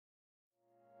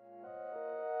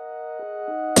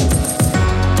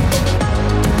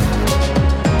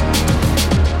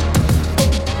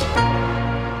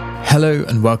Hello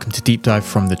and welcome to Deep Dive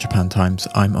from the Japan Times.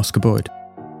 I'm Oscar Boyd.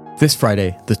 This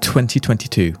Friday, the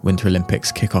 2022 Winter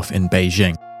Olympics kick off in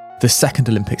Beijing, the second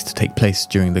Olympics to take place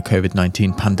during the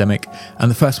COVID-19 pandemic and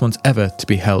the first ones ever to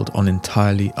be held on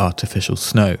entirely artificial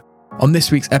snow. On this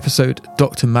week's episode,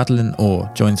 Dr. Madeleine Orr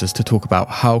joins us to talk about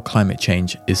how climate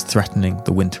change is threatening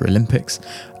the Winter Olympics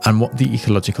and what the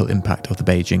ecological impact of the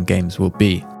Beijing Games will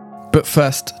be. But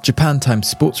first, Japan Times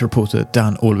sports reporter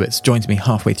Dan Orlowitz joins me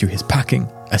halfway through his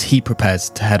packing as he prepares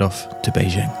to head off to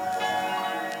Beijing.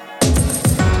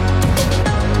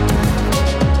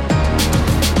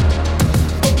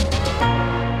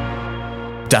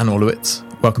 Dan Orlowitz,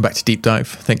 welcome back to Deep Dive.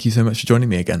 Thank you so much for joining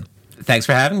me again. Thanks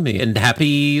for having me, and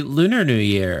happy Lunar New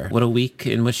Year. What a week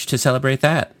in which to celebrate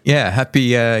that. Yeah, happy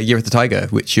Year of the Tiger,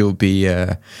 which you'll be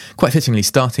quite fittingly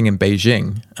starting in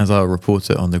Beijing as our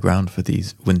reporter on the ground for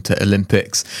these Winter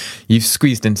Olympics. You've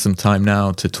squeezed in some time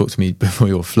now to talk to me before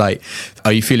your flight.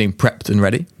 Are you feeling prepped and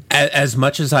ready? As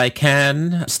much as I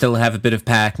can. Still have a bit of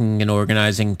packing and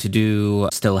organizing to do.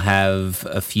 Still have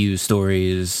a few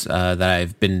stories that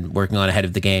I've been working on ahead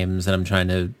of the games that I'm trying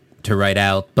to write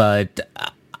out, but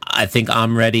I think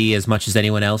I'm ready as much as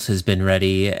anyone else has been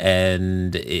ready,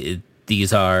 and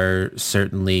these are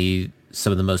certainly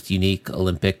some of the most unique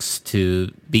Olympics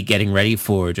to be getting ready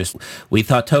for. We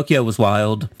thought Tokyo was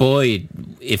wild. Boy,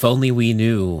 if only we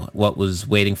knew what was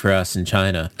waiting for us in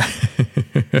China.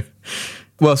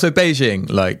 Well, so Beijing,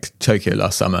 like Tokyo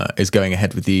last summer, is going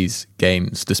ahead with these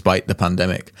games despite the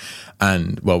pandemic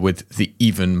and, well, with the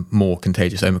even more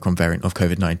contagious Omicron variant of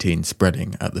COVID-19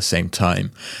 spreading at the same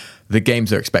time. The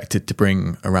games are expected to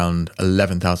bring around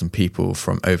 11,000 people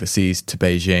from overseas to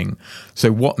Beijing.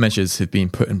 So what measures have been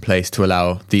put in place to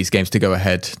allow these games to go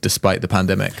ahead despite the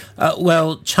pandemic?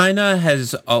 Well, China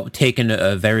has taken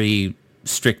a very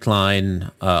strict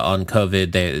line on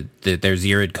COVID. Their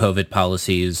zeroed COVID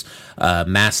policies,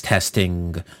 mass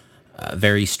testing,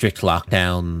 very strict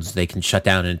lockdowns. They can shut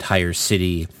down an entire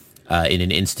city in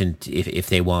an instant if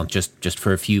they want, just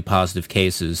for a few positive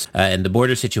cases. And the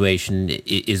border situation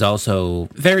is also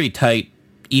very tight,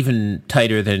 even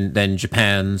tighter than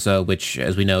Japan's, which,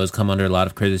 as we know, has come under a lot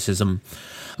of criticism.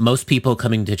 Most people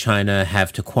coming to China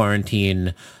have to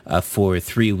quarantine for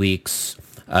 3 weeks,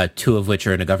 2 of which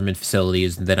are in a government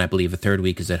facilities, and then I believe a third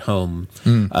week is at home.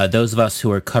 Those of us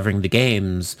who are covering the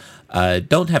games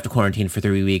don't have to quarantine for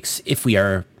 3 weeks if we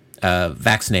are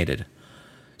vaccinated.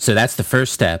 So that's the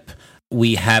first step.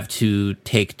 We have to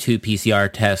take 2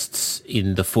 PCR tests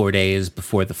in the 4 days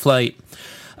before the flight,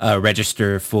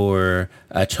 register for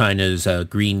China's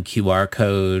green QR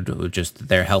code, just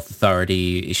their health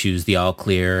authority issues the all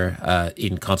clear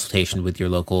in consultation with your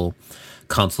local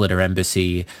consulate or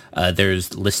embassy.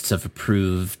 There's lists of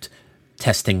approved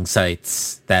testing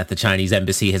sites that the Chinese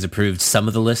embassy has approved. Some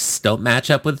of the lists don't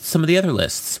match up with some of the other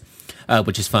lists.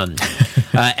 Which is fun.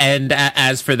 And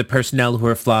as for the personnel who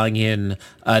are flying in,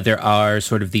 there are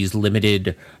sort of these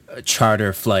limited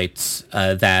charter flights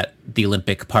that the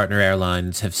Olympic partner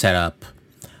airlines have set up.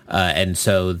 And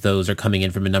so those are coming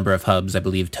in from a number of hubs, I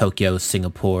believe Tokyo,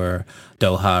 Singapore,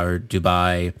 Doha, or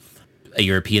Dubai, a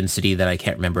European city that I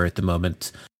can't remember at the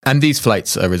moment. And these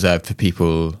flights are reserved for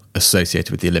people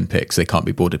associated with the Olympics. They can't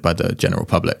be boarded by the general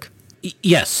public.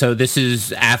 Yes, so this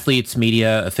is athletes,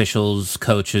 media, officials,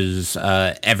 coaches,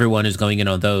 everyone is going in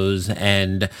on those,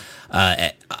 and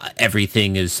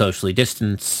everything is socially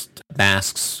distanced,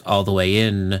 masks all the way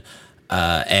in,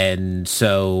 and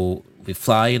so we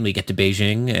fly and we get to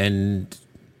Beijing and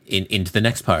into the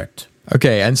next part.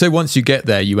 Okay, and so once you get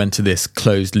there, you enter this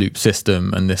closed loop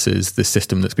system, and this is the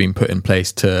system that's been put in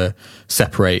place to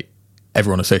separate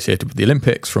everyone associated with the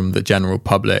Olympics from the general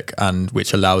public, and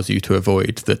which allows you to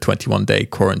avoid the 21-day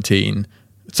quarantine.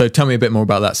 So tell me a bit more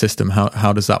about that system.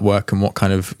 How does that work, and what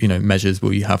kind of measures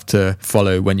will you have to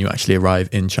follow when you actually arrive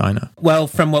in China? Well,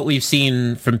 from what we've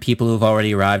seen from people who've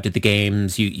already arrived at the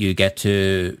games, you get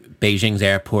to Beijing's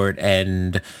airport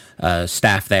and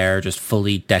staff there are just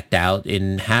fully decked out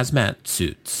in hazmat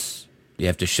suits. You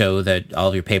have to show that all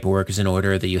of your paperwork is in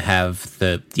order, that you have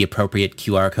the appropriate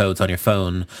QR codes on your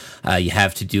phone. You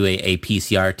have to do a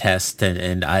PCR test,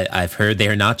 and I've heard they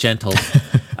are not gentle,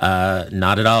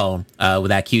 not at all, with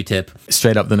that Q-tip.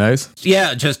 Straight up the nose?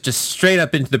 Yeah, just straight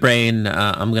up into the brain.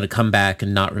 I'm going to come back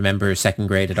and not remember second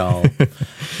grade at all.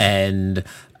 And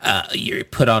you're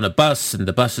put on a bus, and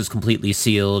the bus is completely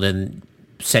sealed and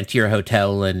sent to your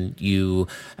hotel, and you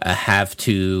have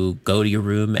to go to your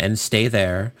room and stay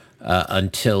there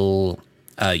until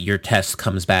your test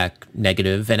comes back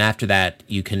negative, and after that,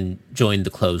 you can join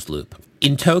the closed loop.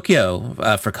 In Tokyo,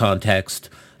 for context,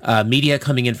 media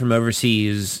coming in from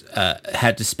overseas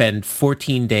had to spend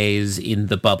 14 days in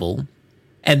the bubble,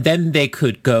 And then they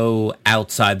could go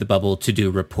outside the bubble to do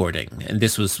reporting. And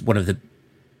this was one of the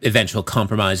eventual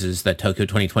compromises that Tokyo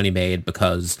 2020 made,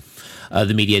 because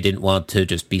the media didn't want to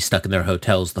just be stuck in their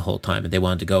hotels the whole time, and they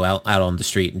wanted to go out on the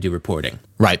street and do reporting.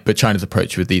 Right, but China's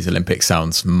approach with these Olympics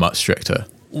sounds much stricter.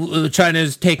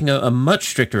 China's taking a much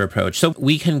stricter approach. So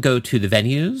we can go to the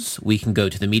venues, we can go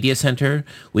to the media center,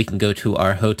 we can go to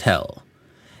our hotel,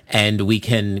 and we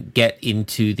can get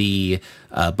into the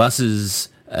buses,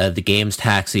 the games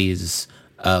taxis,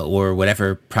 or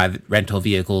whatever private rental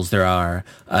vehicles there are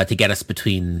to get us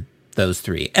between those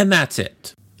three. And that's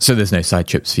it. So there's no side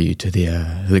trips for you to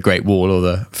the Great Wall or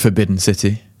the Forbidden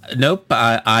City? Nope.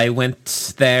 I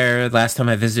went there. Last time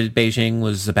I visited Beijing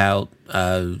was about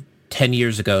 10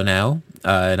 years ago now.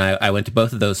 And I went to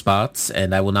both of those spots,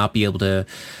 and I will not be able to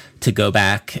go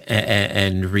back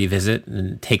and revisit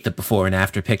and take the before and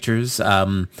after pictures.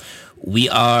 We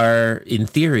are, in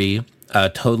theory,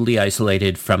 totally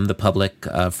isolated from the public,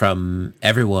 from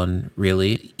everyone,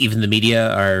 really. Even the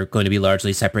media are going to be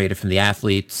largely separated from the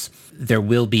athletes. There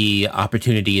will be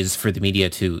opportunities for the media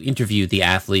to interview the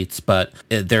athletes, but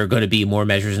there are going to be more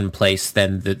measures in place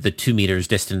than the 2 meters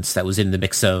distance that was in the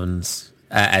mixed zones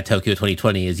at Tokyo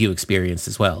 2020, as you experienced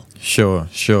as well. Sure.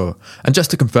 And just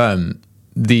to confirm,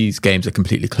 these games are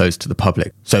completely closed to the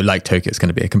public. So like Tokyo, it's going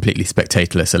to be a completely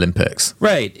spectatorless Olympics.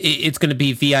 Right. It's going to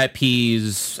be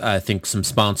VIPs, I think some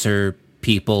sponsor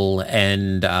people,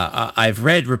 and I've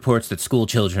read reports that school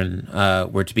children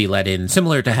were to be let in,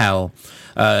 similar to how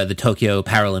the Tokyo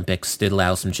Paralympics did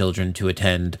allow some children to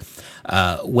attend.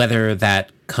 Whether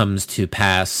that comes to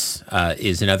pass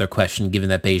is another question, given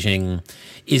that Beijing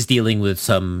is dealing with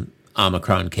some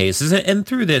Omicron cases. And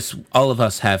through this, all of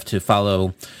us have to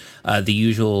follow the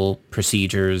usual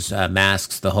procedures,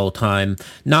 masks the whole time,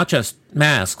 not just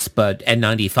masks, but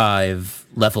N95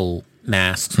 level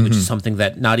masks, which is something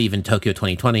that not even Tokyo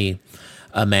 2020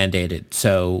 mandated.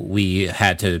 So we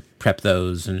had to prep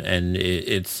those, and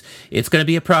it's going to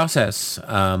be a process.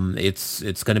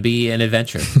 It's going to be an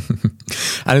adventure.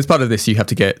 And as part of this, you have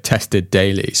to get tested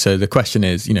daily. So the question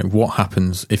is, what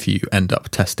happens if you end up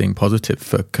testing positive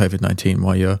for COVID-19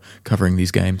 while you're covering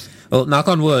these games? Well, knock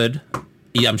on wood.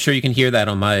 Yeah, I'm sure you can hear that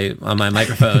on my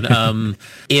microphone.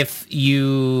 If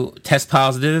you test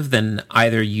positive, then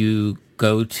either you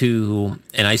go to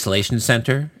an isolation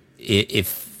center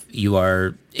if you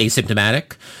are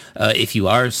asymptomatic. If you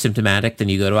are symptomatic, then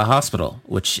you go to a hospital,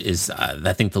 which is,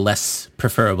 I think, the less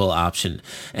preferable option.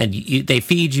 And they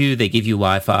feed you, they give you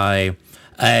Wi-Fi.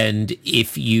 And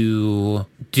if you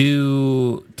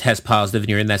do test positive and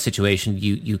you're in that situation,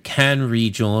 you can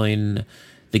rejoin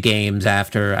the games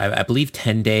after, I believe,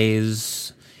 10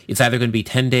 days. It's either going to be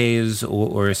 10 days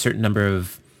or a certain number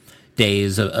of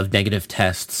days of negative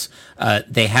tests.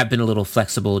 They have been a little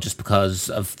flexible just because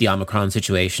of the Omicron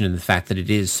situation and the fact that it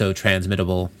is so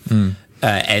transmittable,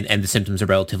 and the symptoms are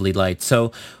relatively light.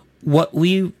 So what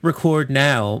we record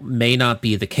now may not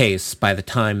be the case by the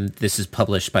time this is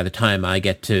published, by the time I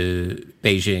get to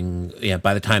Beijing,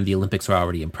 by the time the Olympics are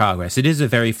already in progress. It is a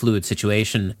very fluid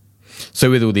situation.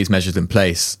 So with all these measures in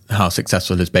place, how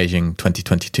successful has Beijing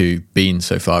 2022 been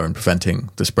so far in preventing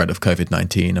the spread of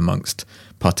COVID-19 amongst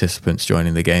participants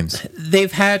joining the games?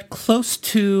 They've had close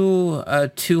to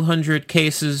 200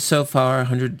 cases so far,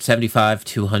 175,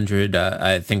 200.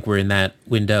 I think we're in that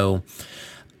window.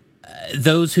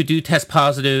 Those who do test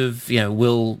positive,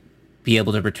 will be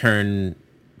able to return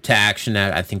to action.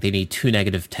 I think they need 2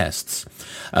 negative tests.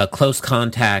 Close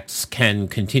contacts can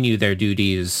continue their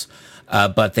duties,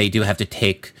 but they do have to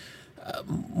take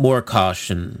more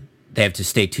caution. They have to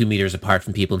stay 2 meters apart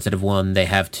from people instead of 1. They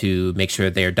have to make sure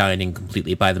they're dining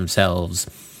completely by themselves.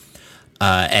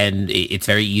 And it's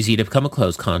very easy to become a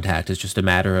close contact. It's just a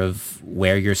matter of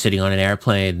where you're sitting on an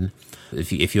airplane.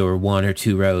 If you're 1 or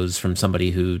 2 rows from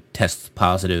somebody who tests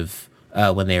positive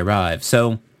when they arrive.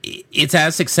 So it's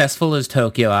as successful as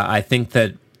Tokyo. I think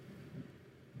that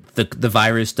the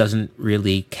virus doesn't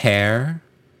really care.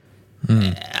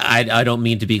 I don't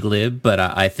mean to be glib, but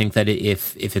I think that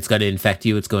if it's going to infect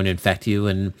you, it's going to infect you.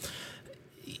 And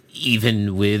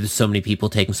even with so many people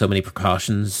taking so many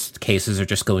precautions, cases are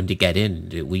just going to get in.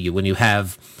 When you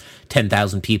have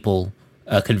 10,000 people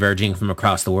converging from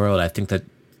across the world, I think that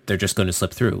they're just going to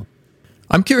slip through.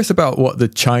 I'm curious about what the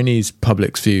Chinese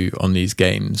public's view on these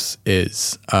games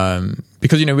is.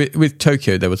 Because, with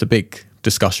Tokyo, there was a big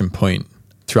discussion point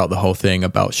throughout the whole thing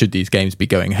about should these games be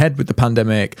going ahead with the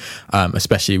pandemic,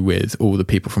 especially with all the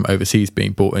people from overseas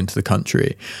being brought into the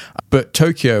country. But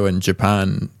Tokyo and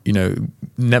Japan,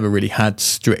 never really had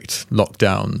strict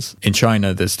lockdowns. In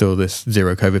China, there's still this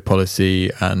zero COVID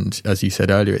policy. And as you said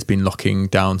earlier, it's been locking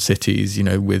down cities,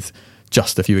 with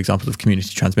just a few examples of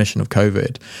community transmission of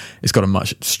COVID, it's got a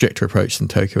much stricter approach than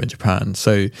Tokyo and Japan.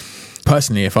 So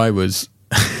personally, if I was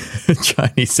a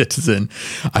Chinese citizen,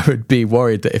 I would be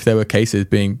worried that if there were cases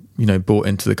being, brought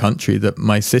into the country, that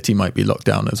my city might be locked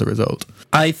down as a result.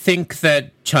 I think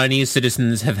that Chinese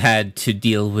citizens have had to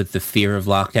deal with the fear of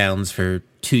lockdowns for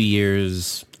 2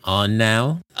 years on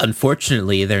now.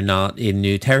 Unfortunately, they're not in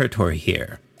new territory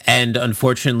here. And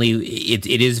unfortunately, it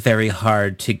is very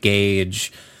hard to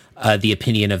gauge the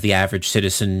opinion of the average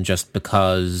citizen just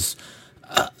because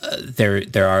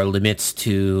there are limits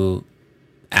to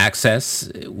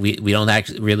access. We don't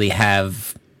really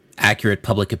have accurate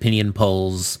public opinion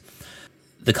polls.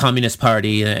 The Communist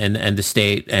Party and the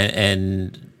state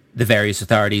and the various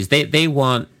authorities, they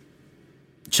want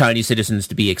Chinese citizens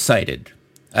to be excited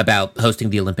about hosting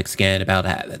the Olympics again, about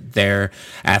their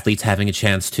athletes having a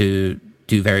chance to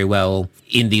do very well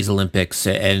in these Olympics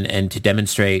and to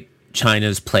demonstrate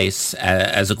China's place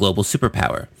as a global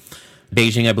superpower.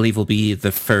 Beijing, I believe, will be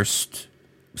the first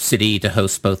city to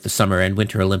host both the Summer and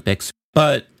Winter Olympics.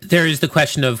 But there is the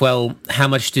question of, well, how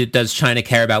much does China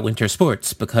care about winter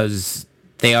sports? Because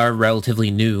they are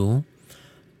relatively new.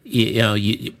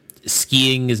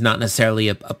 Skiing is not necessarily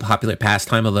a popular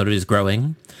pastime, although it is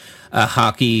growing.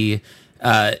 Hockey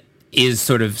is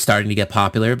sort of starting to get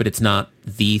popular, but it's not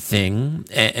the thing.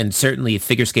 And certainly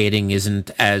figure skating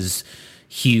isn't as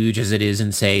huge as it is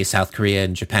in, say, South Korea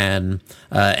and Japan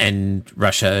and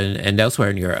Russia and elsewhere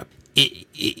in Europe.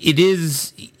 It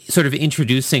is sort of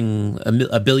introducing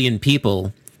a billion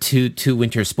people to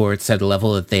winter sports at a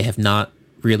level that they have not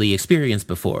really experienced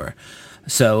before.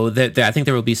 So I think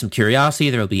there will be some curiosity,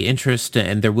 there will be interest,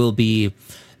 and there will be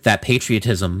that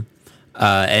patriotism.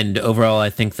 And overall, I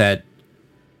think that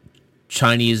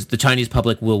the Chinese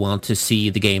public will want to see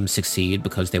the games succeed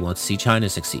because they want to see China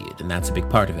succeed, and that's a big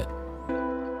part of it.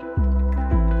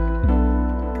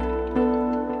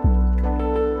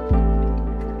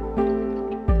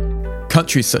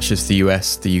 Countries such as the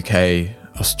US, the UK,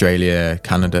 Australia,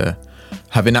 Canada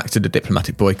have enacted a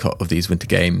diplomatic boycott of these Winter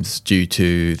Games due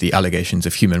to the allegations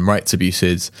of human rights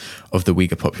abuses of the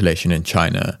Uyghur population in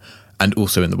China, and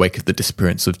also in the wake of the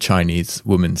disappearance of Chinese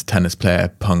women's tennis player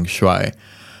Peng Shuai.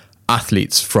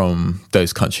 Athletes from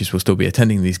those countries will still be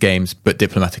attending these games, but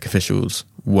diplomatic officials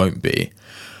won't be.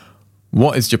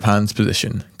 What is Japan's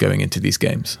position going into these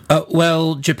games?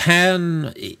 Well,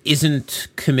 Japan isn't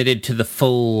committed to the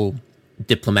full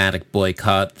diplomatic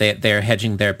boycott. They're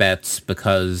hedging their bets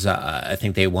because I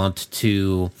think they want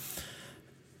to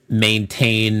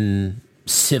maintain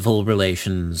civil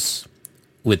relations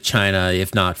with China,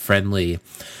 if not friendly.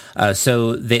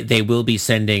 So they will be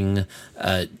sending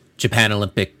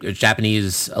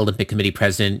Japanese Olympic Committee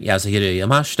President Yasuhiro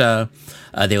Yamashita.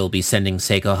 They will be sending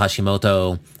Seiko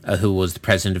Hashimoto, who was the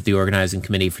president of the organizing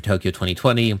committee for Tokyo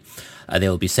 2020. They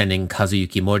will be sending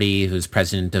Kazuyuki Mori, who's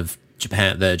president of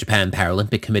the Japan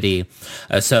Paralympic Committee.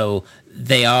 So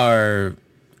they are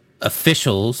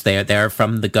officials. They are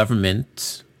from the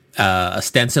government,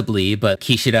 ostensibly, but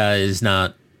Kishida is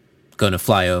not going to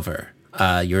fly over.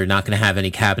 You're not going to have any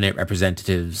cabinet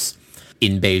representatives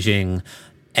in Beijing.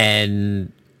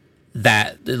 And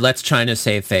that lets China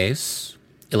save face,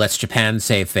 it lets Japan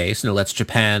save face, and it lets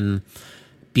Japan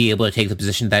be able to take the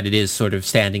position that it is sort of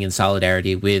standing in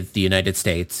solidarity with the United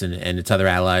States and its other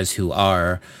allies who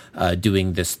are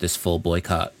doing this full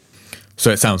boycott.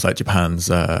 So it sounds like Japan's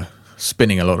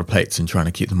spinning a lot of plates and trying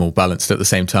to keep them all balanced at the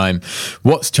same time.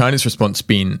 What's China's response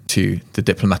been to the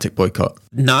diplomatic boycott?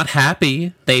 Not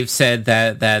happy. They've said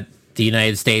that the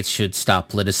United States should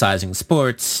stop politicizing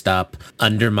sports, stop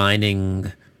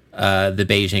undermining the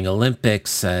Beijing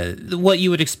Olympics. What you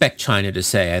would expect China to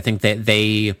say. I think that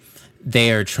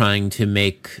they are trying to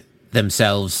make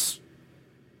themselves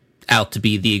out to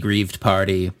be the aggrieved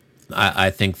party. I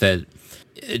think that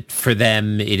for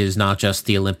them, it is not just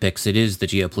the Olympics, it is the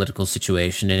geopolitical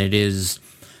situation, and it is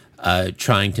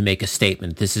trying to make a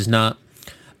statement. This is not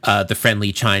the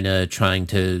friendly China trying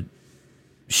to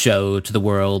show to the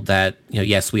world that,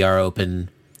 yes, we are open.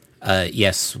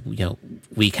 Yes,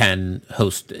 we can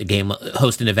host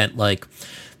an event like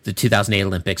the 2008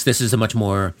 Olympics. This is a much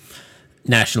more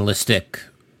nationalistic,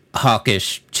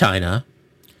 hawkish China,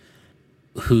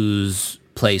 whose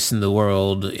place in the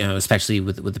world, especially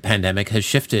with the pandemic, has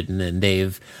shifted, and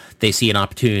they see an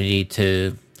opportunity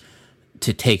to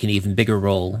take an even bigger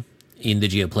role in the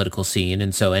geopolitical scene,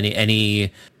 and so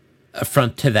any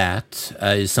affront to that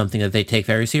is something that they take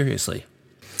very seriously.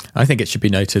 I think it should be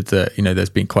noted that there's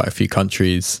been quite a few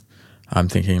countries, I'm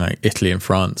thinking like Italy and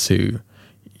France, who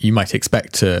you might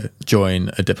expect to join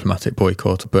a diplomatic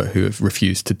boycott, but who have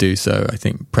refused to do so. I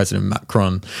think President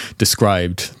Macron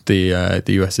described the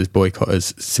US's boycott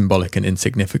as symbolic and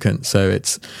insignificant. So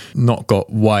it's not got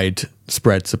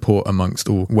widespread support amongst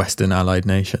all Western allied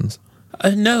nations.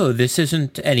 No, this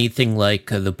isn't anything like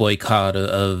the boycott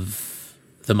of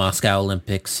the Moscow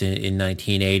Olympics in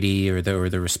 1980 or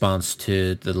the response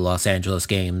to the Los Angeles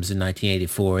Games in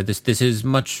 1984. This is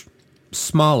much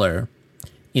smaller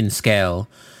in scale.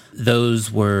 Those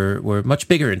were much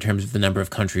bigger in terms of the number of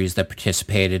countries that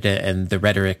participated and the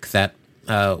rhetoric that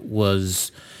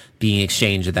was being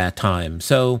exchanged at that time.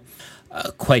 So,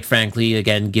 quite frankly,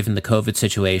 again, given the COVID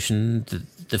situation,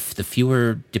 the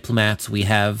fewer diplomats we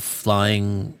have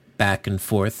flying back and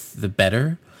forth, the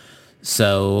better.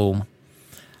 So,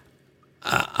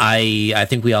 I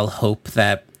think we all hope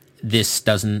that this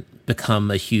doesn't become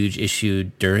a huge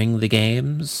issue during the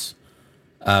games.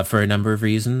 For a number of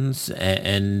reasons,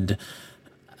 and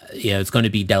it's going to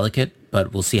be delicate,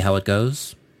 but we'll see how it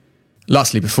goes.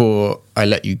 Lastly, before I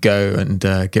let you go and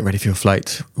get ready for your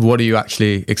flight, what are you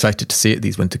actually excited to see at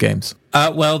these Winter Games?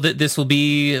 This will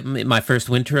be my first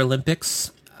Winter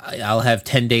Olympics. I'll have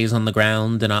 10 days on the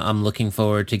ground, and I'm looking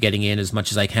forward to getting in as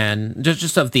much as I can,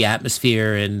 just of the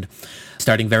atmosphere, and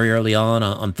starting very early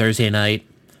on Thursday night.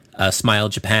 Smile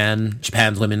Japan.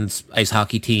 Japan's women's ice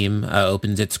hockey team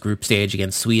opens its group stage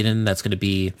against Sweden. That's going to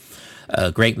be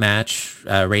a great match,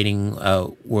 reigning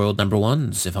world number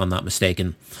ones, if I'm not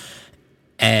mistaken.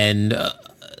 And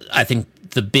I think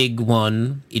the big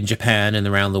one in Japan and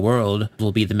around the world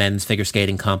will be the men's figure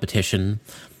skating competition.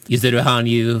 Yuzuru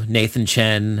Hanyu, Nathan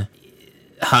Chen.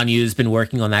 Hanyu's been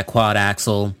working on that quad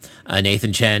axel.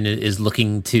 Nathan Chen is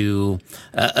looking to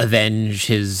avenge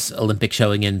his Olympic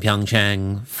showing in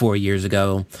Pyeongchang 4 years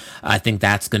ago. I think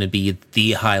that's going to be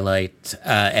the highlight,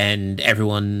 and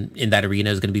everyone in that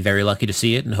arena is going to be very lucky to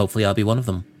see it, and hopefully I'll be one of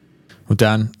them. Well,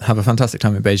 Dan, have a fantastic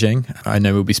time in Beijing. I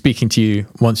know we'll be speaking to you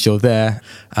once you're there,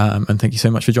 and thank you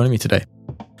so much for joining me today.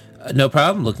 No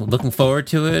problem. Looking forward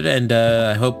to it, and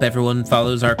I hope everyone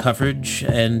follows our coverage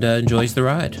and enjoys the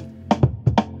ride.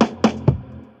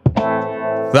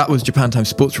 That was Japan Times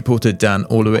sports reporter Dan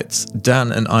Orlowitz.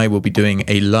 Dan and I will be doing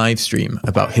a live stream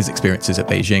about his experiences at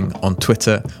Beijing on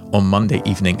Twitter on Monday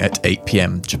evening at 8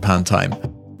 p.m. Japan time.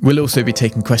 We'll also be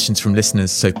taking questions from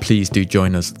listeners, so please do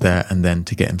join us there and then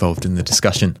to get involved in the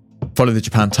discussion. Follow the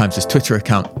Japan Times' Twitter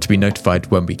account to be notified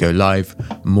when we go live.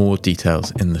 More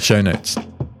details in the show notes.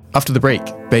 After the break,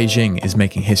 Beijing is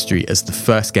making history as the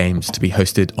first games to be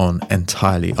hosted on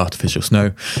entirely artificial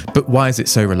snow. But why is it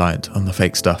so reliant on the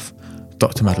fake stuff?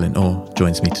 Dr. Madeleine Orr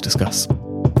joins me to discuss.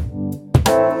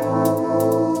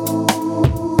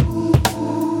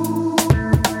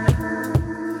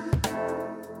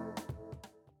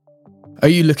 Are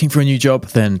you looking for a new job?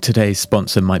 Then today's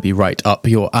sponsor might be right up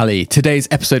your alley. Today's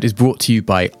episode is brought to you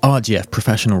by RGF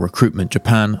Professional Recruitment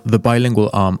Japan, the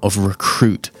bilingual arm of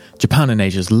Recruit. Japan and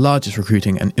Asia's largest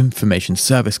recruiting and information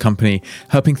service company,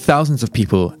 helping thousands of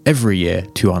people every year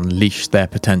to unleash their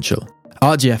potential.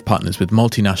 RGF partners with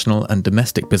multinational and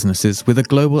domestic businesses with a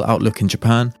global outlook in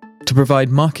Japan to provide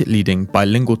market-leading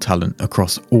bilingual talent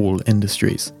across all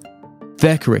industries.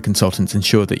 Their career consultants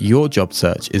ensure that your job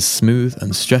search is smooth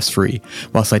and stress-free,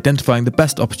 whilst identifying the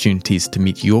best opportunities to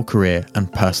meet your career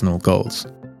and personal goals.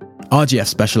 RGF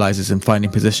specialises in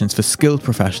finding positions for skilled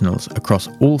professionals across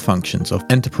all functions of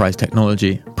enterprise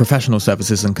technology, professional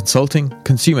services and consulting,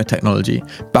 consumer technology,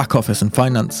 back office and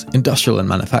finance, industrial and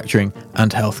manufacturing,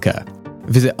 and healthcare.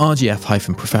 Visit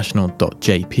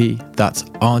rgf-professional.jp, that's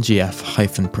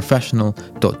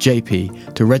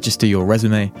rgf-professional.jp, to register your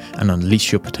resume and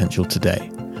unleash your potential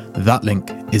today. That link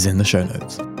is in the show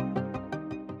notes.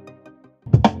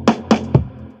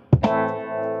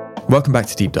 Welcome back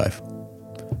to Deep Dive.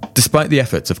 Despite the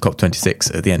efforts of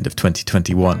COP26 at the end of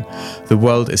 2021, the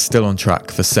world is still on track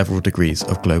for several degrees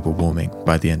of global warming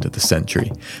by the end of the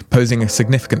century, posing a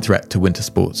significant threat to winter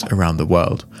sports around the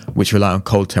world, which rely on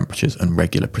cold temperatures and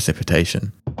regular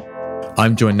precipitation.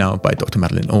 I'm joined now by Dr.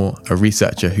 Madeleine Orr, a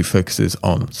researcher who focuses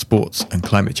on sports and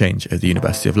climate change at the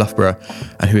University of Loughborough,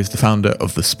 and who is the founder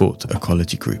of the Sport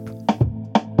Ecology Group.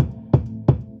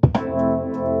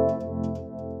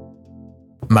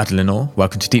 Madeleine Orr,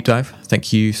 welcome to Deep Dive.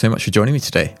 Thank you so much for joining me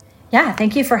today. Yeah,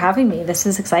 thank you for having me. This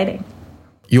is exciting.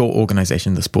 Your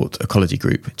organisation, the Sport Ecology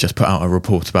Group, just put out a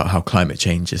report about how climate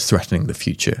change is threatening the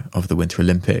future of the Winter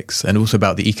Olympics, and also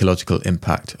about the ecological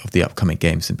impact of the upcoming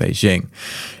Games in Beijing.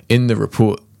 In the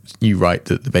report, you write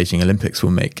that the Beijing Olympics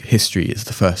will make history as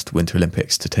the first Winter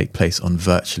Olympics to take place on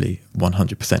virtually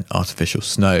 100% artificial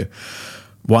snow.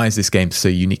 Why is this game so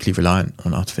uniquely reliant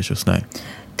on artificial snow?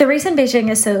 The reason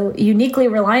Beijing is so uniquely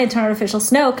reliant on artificial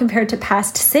snow compared to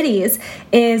past cities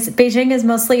is Beijing is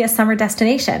mostly a summer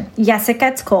destination. Yes, it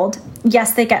gets cold.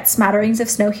 Yes, they get smatterings of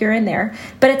snow here and there,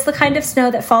 but it's the kind of snow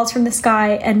that falls from the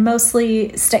sky and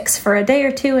mostly sticks for a day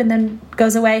or two and then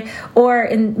goes away, or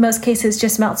in most cases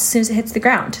just melts as soon as it hits the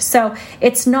ground. So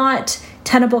it's not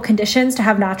tenable conditions to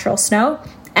have natural snow,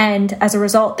 and as a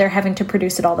result, they're having to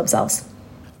produce it all themselves.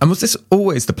 And was this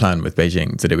always the plan with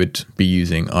Beijing, that it would be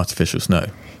using artificial snow?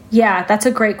 Yeah, that's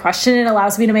a great question. It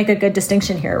allows me to make a good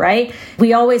distinction here, right?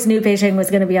 We always knew Beijing was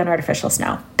going to be on artificial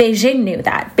snow. Beijing knew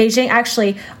that. Beijing,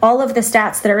 actually, all of the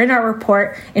stats that are in our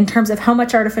report in terms of how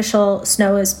much artificial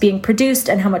snow is being produced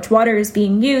and how much water is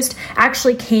being used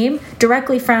actually came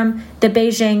directly from the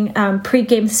Beijing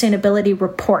pre-game sustainability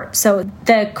report. So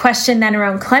the question then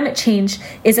around climate change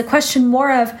is a question more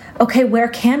of, okay, where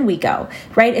can we go,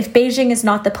 right? If Beijing is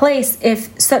not the place,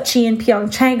 if Sochi and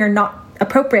Pyeongchang are not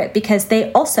appropriate because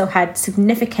they also had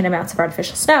significant amounts of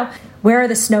artificial snow, where are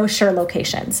the snow-sure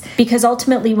locations? Because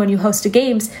ultimately, when you host a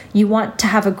games, you want to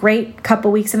have a great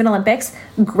couple weeks of an Olympics,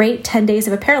 great 10 days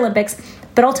of a Paralympics,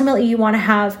 but ultimately you want to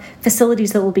have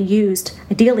facilities that will be used,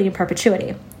 ideally in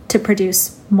perpetuity, to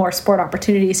produce more sport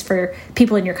opportunities for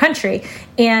people in your country.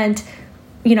 And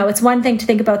it's one thing to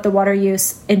think about the water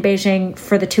use in Beijing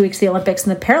for the 2 weeks of the Olympics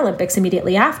and the Paralympics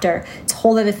immediately after. It's a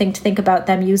whole other thing to think about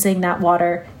them using that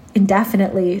water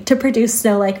indefinitely to produce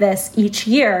snow like this each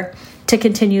year to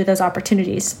continue those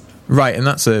opportunities. Right, and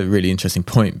that's a really interesting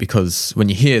point, because when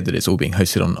you hear that it's all being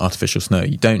hosted on artificial snow,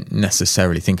 you don't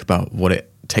necessarily think about what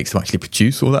it takes to actually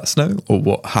produce all that snow, or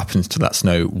what happens to that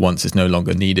snow once it's no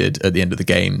longer needed at the end of the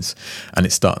games and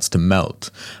it starts to melt.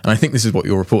 And I think this is what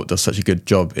your report does such a good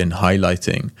job in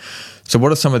highlighting. So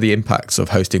what are some of the impacts of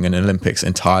hosting an Olympics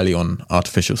entirely on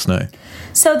artificial snow?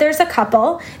 So there's a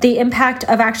couple. The impact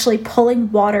of actually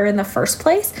pulling water in the first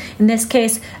place. In this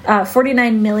case,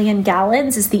 49 million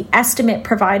gallons is the estimate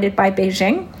provided by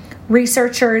Beijing.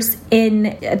 Researchers in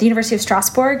the University of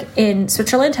Strasbourg in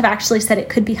Switzerland have actually said it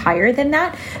could be higher than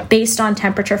that based on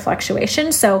temperature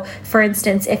fluctuation. So, for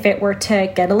instance, if it were to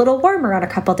get a little warmer on a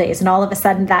couple days and all of a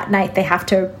sudden that night they have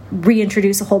to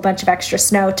reintroduce a whole bunch of extra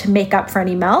snow to make up for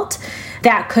any melt,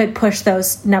 that could push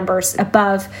those numbers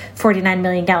above 49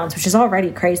 million gallons, which is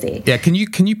already crazy. Yeah, can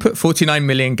you put 49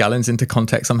 million gallons into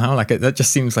context somehow? That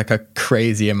just seems like a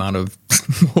crazy amount of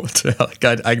water.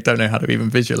 I don't know how to even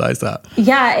visualize that.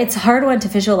 Yeah, it's a hard one to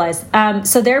visualize.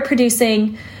 So they're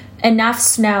producing enough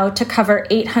snow to cover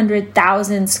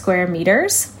 800,000 square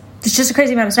meters. It's just a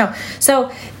crazy amount of snow.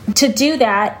 So to do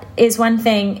that is one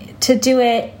thing. To do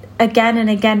it again and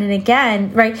again and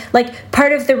again, right? Like,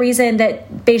 part of the reason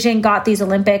that Beijing got these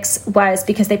Olympics was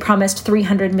because they promised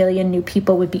 300 million new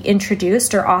people would be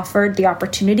introduced or offered the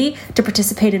opportunity to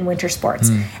participate in winter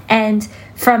sports. And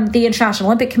from the International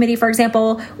Olympic Committee, for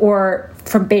example, or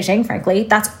from Beijing, frankly,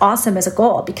 that's awesome as a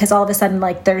goal, because all of a sudden,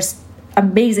 there's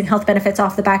amazing health benefits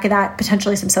off the back of that,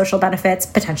 potentially some social benefits,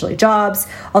 potentially jobs,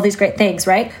 all these great things,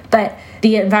 right? But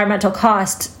the environmental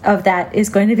cost of that is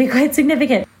going to be quite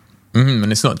significant.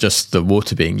 And it's not just the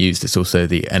water being used, it's also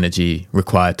the energy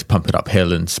required to pump it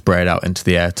uphill and spray it out into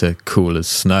the air to cool as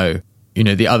snow.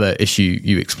 The other issue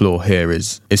you explore here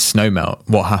is snowmelt.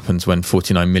 What happens when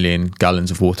 49 million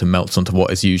gallons of water melts onto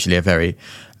what is usually a very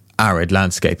arid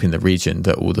landscape in the region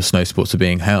that all the snow sports are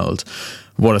being held?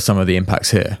 What are some of the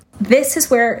impacts here? This is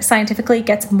where scientifically it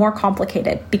gets more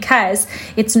complicated, because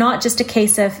it's not just a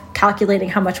case of calculating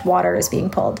how much water is being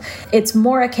pulled. It's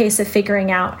more a case of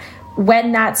figuring out,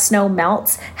 when that snow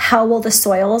melts, how will the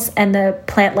soils and the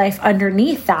plant life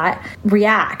underneath that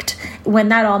react? When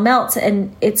that all melts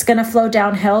and it's going to flow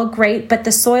downhill, great, but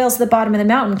the soils at the bottom of the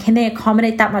mountain, can they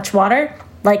accommodate that much water?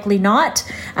 Likely not.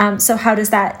 So how is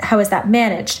that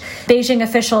managed? Beijing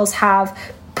officials have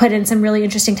put in some really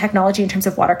interesting technology in terms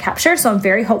of water capture. So I'm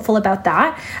very hopeful about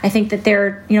that. I think that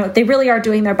they really are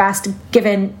doing their best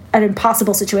given an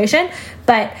impossible situation.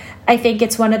 But I think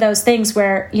it's one of those things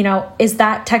where, is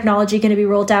that technology going to be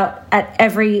rolled out at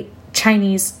every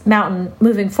Chinese mountain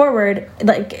moving forward?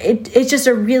 It's just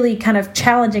a really kind of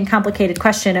challenging, complicated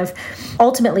question of,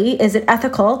 ultimately, is it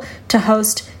ethical to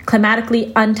host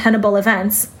climatically untenable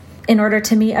events in order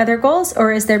to meet other goals?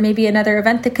 Or is there maybe another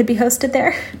event that could be hosted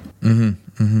there?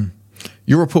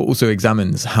 Your report also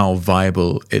examines how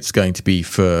viable it's going to be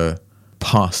for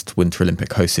past Winter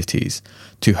Olympic host cities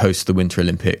to host the Winter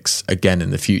Olympics again in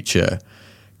the future,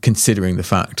 considering the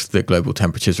fact that global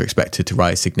temperatures are expected to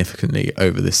rise significantly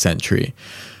over this century.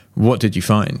 What did you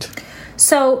find?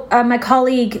 So my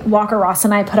colleague Walker Ross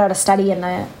and I put out a study in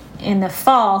in the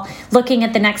fall, looking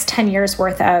at the next 10 years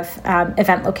worth of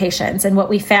event locations. And what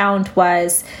we found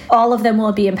was all of them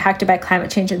will be impacted by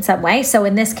climate change in some way. So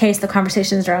in this case, the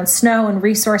conversation is around snow and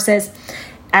resources.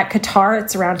 At Qatar,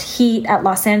 it's around heat. At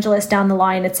Los Angeles, down the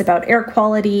line, it's about air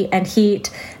quality and heat.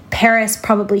 Paris,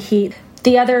 probably heat.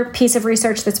 The other piece of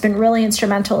research that's been really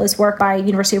instrumental is work by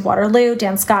University of Waterloo,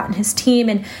 Dan Scott and his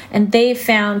team, and they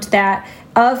found that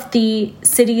of the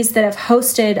cities that have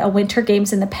hosted a Winter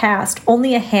Games in the past,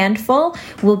 only a handful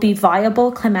will be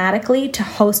viable climatically to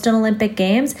host an Olympic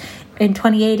Games in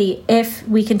 2080 if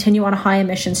we continue on a high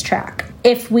emissions track.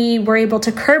 If we were able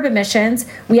to curb emissions,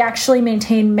 we actually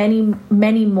maintain many,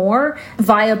 many more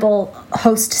viable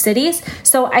host cities.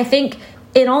 So I think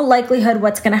in all likelihood,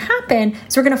 what's going to happen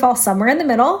is we're going to fall somewhere in the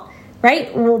middle,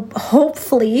 right? We'll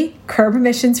hopefully curb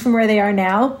emissions from where they are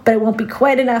now, but it won't be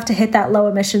quite enough to hit that low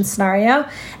emission scenario.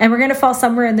 And we're going to fall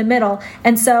somewhere in the middle.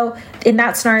 And so in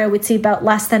that scenario, we'd see about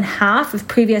less than half of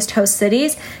previous host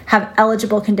cities have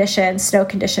eligible conditions, snow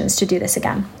conditions, to do this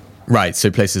again. Right,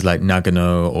 so places like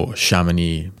Nagano or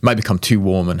Chamonix might become too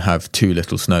warm and have too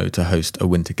little snow to host a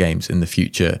Winter Games in the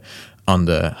future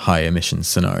under high emissions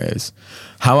scenarios.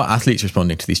 How are athletes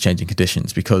responding to these changing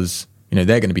conditions? Because, they're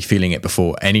going to be feeling it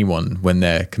before anyone when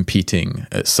they're competing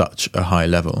at such a high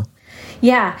level.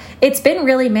 Yeah, it's been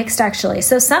really mixed, actually.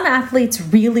 So some athletes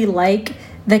really like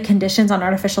the conditions on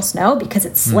artificial snow because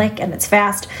it's slick and it's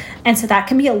fast. And so that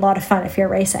can be a lot of fun if you're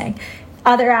racing.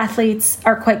 Other athletes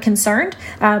are quite concerned,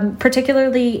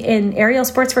 particularly in aerial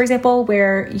sports, for example,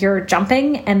 where you're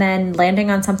jumping and then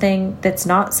landing on something that's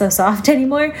not so soft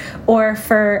anymore. Or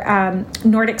for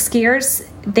Nordic skiers,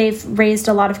 they've raised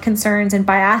a lot of concerns. And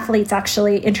biathletes,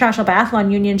 actually, International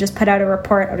Biathlon Union just put out a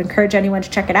report. I would encourage anyone to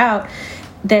check it out,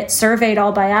 that surveyed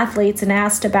all biathletes and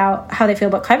asked about how they feel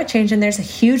about climate change. And there's a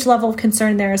huge level of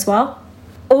concern there as well.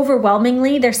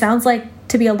 Overwhelmingly, there sounds like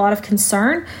to be a lot of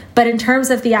concern, but in terms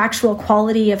of the actual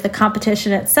quality of the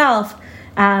competition itself,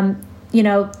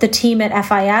 the team at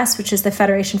FIS, which is the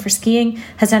Federation for Skiing,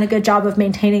 has done a good job of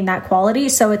maintaining that quality.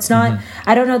 So it's not,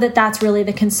 I don't know that that's really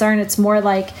the concern. It's more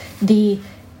like the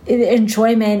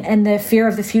enjoyment and the fear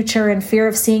of the future and fear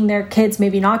of seeing their kids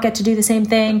maybe not get to do the same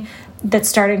thing that's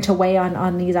starting to weigh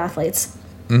on these athletes.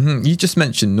 You just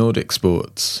mentioned Nordic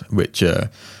sports, which are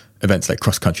events like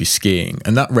cross-country skiing.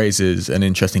 And that raises an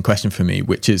interesting question for me,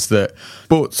 which is that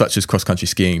sports such as cross-country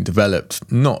skiing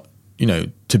developed not,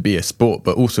 to be a sport,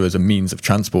 but also as a means of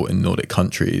transport in Nordic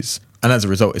countries. And as a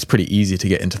result, it's pretty easy to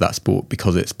get into that sport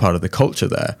because it's part of the culture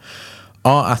there.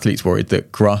 Are athletes worried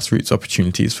that grassroots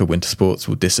opportunities for winter sports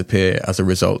will disappear as a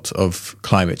result of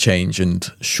climate change and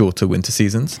shorter winter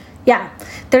seasons? Yeah,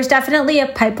 there's definitely a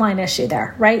pipeline issue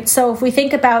there, right? So if we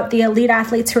think about the elite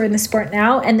athletes who are in the sport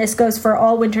now, and this goes for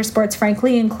all winter sports,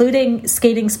 frankly, including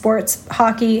skating sports,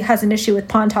 hockey has an issue with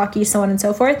pond hockey, so on and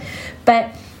so forth.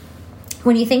 But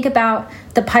when you think about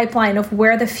the pipeline of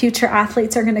where the future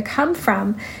athletes are going to come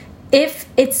from, if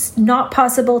it's not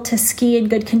possible to ski in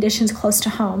good conditions close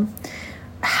to home,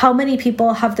 how many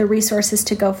people have the resources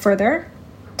to go further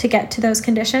to get to those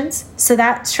conditions? So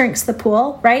that shrinks the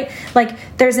pool, right? Like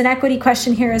there's an equity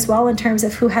question here as well in terms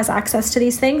of who has access to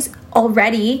these things.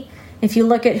 Already, if you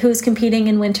look at who's competing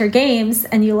in Winter Games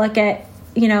and you look at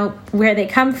where they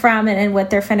come from and what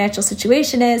their financial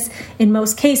situation is, in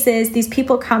most cases, these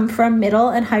people come from middle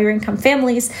and higher income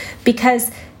families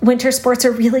because winter sports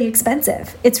are really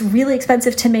expensive. It's really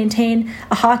expensive to maintain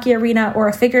a hockey arena or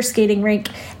a figure skating rink.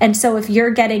 And so if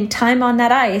you're getting time on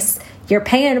that ice, you're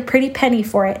paying a pretty penny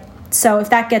for it. So if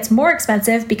that gets more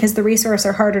expensive because the resources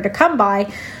are harder to come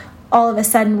by, all of a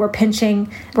sudden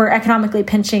we're economically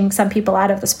pinching some people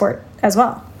out of the sport as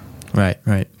well.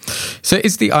 Right. So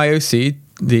is the IOC,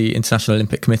 the International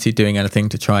Olympic Committee, doing anything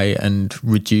to try and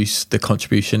reduce the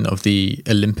contribution of the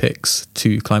Olympics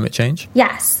to climate change?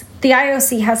 Yes. The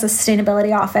IOC has a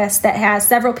sustainability office that has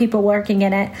several people working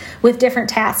in it with different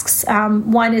tasks.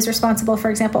 One is responsible, for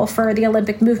example, for the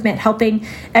Olympic movement, helping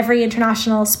every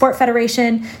international sport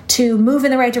federation to move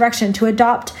in the right direction, to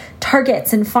adopt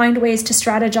targets and find ways to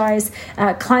strategize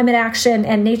climate action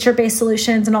and nature-based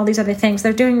solutions and all these other things.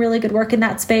 They're doing really good work in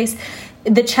that space.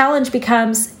 The challenge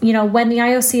becomes, when the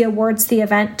IOC awards the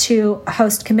event to a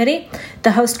host committee,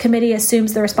 the host committee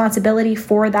assumes the responsibility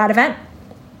for that event.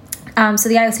 So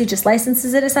the IOC just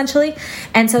licenses it essentially.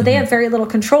 And so they have very little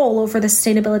control over the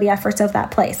sustainability efforts of that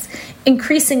place.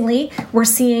 Increasingly, we're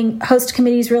seeing host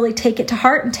committees really take it to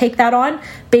heart and take that on.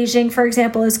 Beijing, for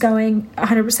example, is going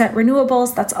 100%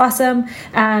 renewables. That's awesome.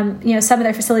 Some of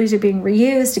their facilities are being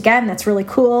reused. Again, that's really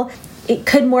cool.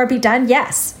 Could more be done?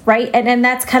 Yes, right? And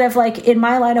that's kind of like in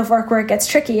my line of work where it gets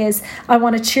tricky is I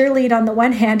want to cheerlead on the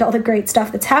one hand all the great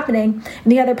stuff that's happening,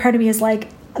 and the other part of me is like,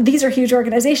 these are huge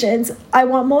organizations. I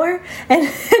want more, and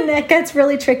that gets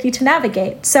really tricky to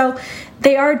navigate. So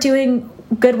they are doing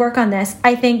good work on this.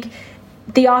 I think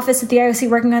the office at the IOC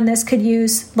working on this could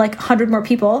use like 100 more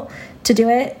people to do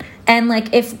it. And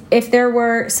like if there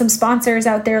were some sponsors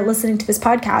out there listening to this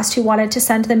podcast who wanted to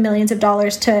send them millions of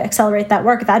dollars to accelerate that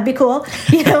work, that'd be cool.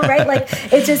 Right? Like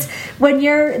it's just when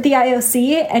you're the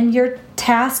IOC and you're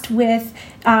tasked with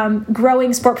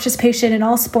growing sport participation in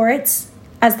all sports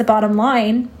as the bottom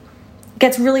line, it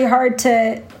gets really hard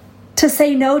to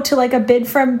say no to like a bid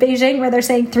from Beijing where they're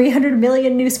saying 300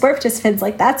 million new sport participants.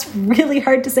 Like that's really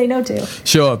hard to say no to.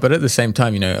 Sure, but at the same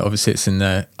time, obviously it's in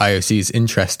the IOC's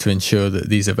interest to ensure that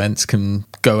these events can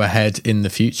go ahead in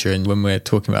the future. And when we're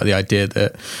talking about the idea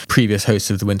that previous hosts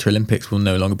of the Winter Olympics will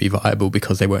no longer be viable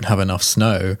because they won't have enough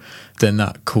snow, then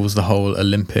that calls the whole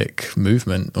Olympic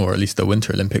movement, or at least the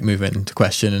Winter Olympic movement, into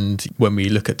question. And when we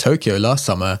look at Tokyo last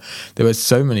summer, there was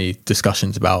so many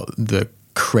discussions about the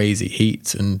crazy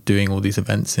heat and doing all these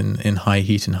events in high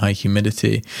heat and high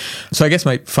humidity. So I guess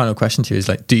my final question to you is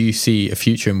like, do you see a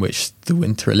future in which the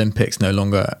Winter Olympics no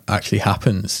longer actually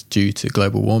happens due to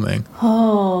global warming?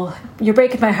 Oh, you're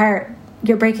breaking my heart.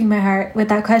 You're breaking my heart with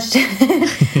that question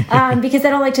because I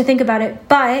don't like to think about it.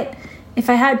 But if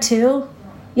I had to,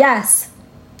 yes.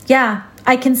 Yeah,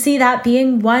 I can see that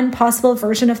being one possible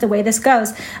version of the way this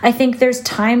goes. I think there's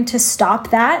time to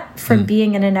stop that from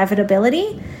being an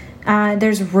inevitability.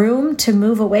 There's room to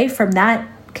move away from that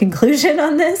conclusion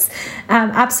on this.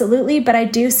 Absolutely. But I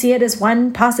do see it as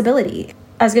one possibility.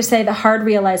 I was going to say the hard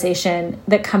realization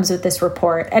that comes with this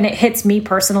report, and it hits me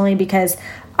personally because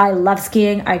I love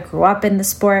skiing. I grew up in the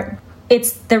sport.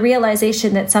 It's the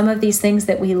realization that some of these things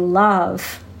that we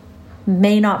love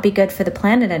may not be good for the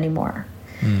planet anymore.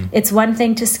 It's one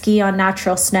thing to ski on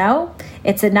natural snow.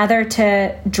 It's another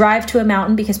to drive to a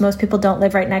mountain because most people don't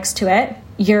live right next to it.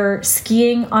 You're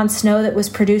skiing on snow that was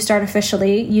produced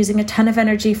artificially, using a ton of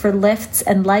energy for lifts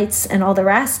and lights and all the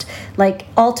rest. Like,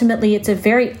 ultimately, it's a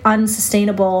very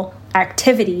unsustainable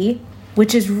activity,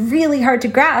 which is really hard to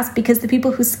grasp because the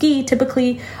people who ski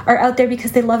typically are out there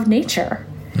because they love nature.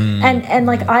 And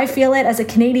like, I feel it as a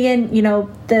Canadian,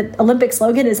 the Olympic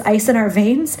slogan is ice in our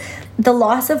veins. The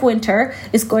loss of winter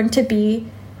is going to be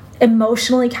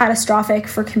emotionally catastrophic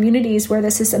for communities where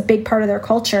this is a big part of their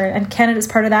culture. And Canada's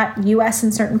part of that, US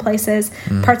in certain places,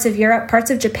 parts of Europe, parts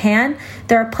of Japan.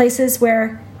 There are places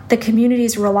where the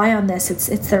communities rely on this.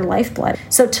 It's their lifeblood.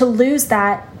 So to lose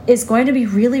that is going to be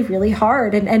really, really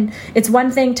hard. And it's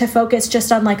one thing to focus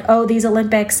just on like, oh, these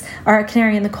Olympics are a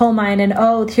canary in the coal mine, and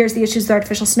oh, here's the issues with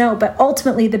artificial snow. But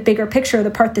ultimately, the bigger picture, the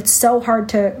part that's so hard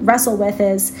to wrestle with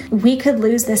is we could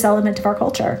lose this element of our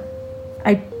culture.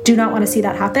 I do not want to see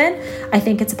that happen. I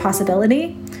think it's a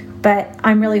possibility, but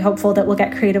I'm really hopeful that we'll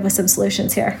get creative with some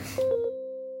solutions here.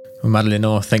 Well, Madeleine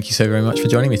Orr, thank you so very much for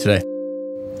joining me today.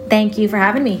 Thank you for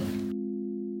having me.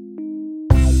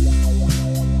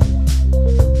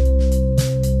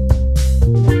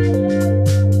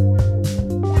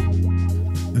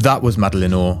 That was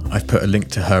Madeleine Orr. I've put a link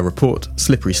to her report,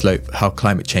 Slippery Slope, How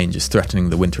Climate Change is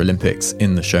Threatening the Winter Olympics,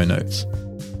 in the show notes.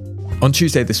 On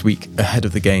Tuesday this week, ahead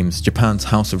of the Games, Japan's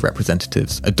House of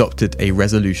Representatives adopted a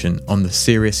resolution on the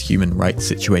serious human rights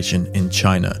situation in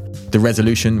China. The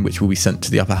resolution, which will be sent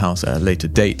to the upper house at a later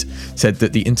date, said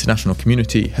that the international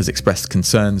community has expressed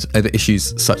concerns over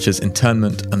issues such as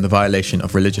internment and the violation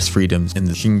of religious freedoms in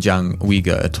the Xinjiang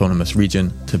Uyghur Autonomous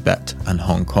Region, Tibet and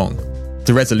Hong Kong.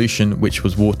 The resolution, which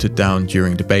was watered down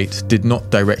during debate, did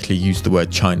not directly use the word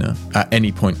China at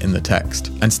any point in the text,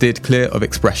 and steered clear of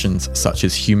expressions such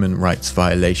as human rights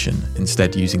violation,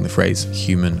 instead using the phrase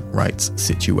human rights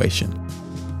situation.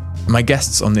 My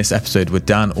guests on this episode were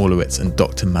Dan Orlowitz and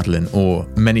Dr. Madeleine Orr.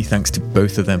 Many thanks to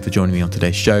both of them for joining me on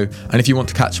today's show. And if you want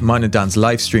to catch mine and Dan's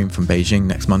live stream from Beijing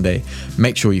next Monday,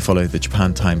 make sure you follow the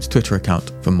Japan Times Twitter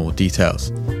account for more details.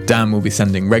 Dan will be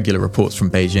sending regular reports from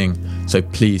Beijing, so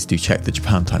please do check the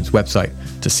Japan Times website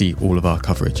to see all of our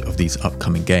coverage of these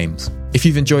upcoming games. If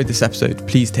you've enjoyed this episode,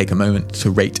 please take a moment to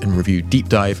rate and review Deep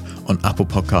Dive on Apple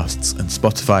Podcasts and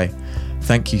Spotify.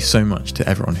 Thank you so much to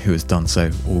everyone who has done so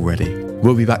already.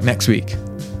 We'll be back next week,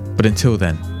 but until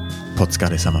then,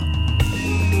 Podskare-sama.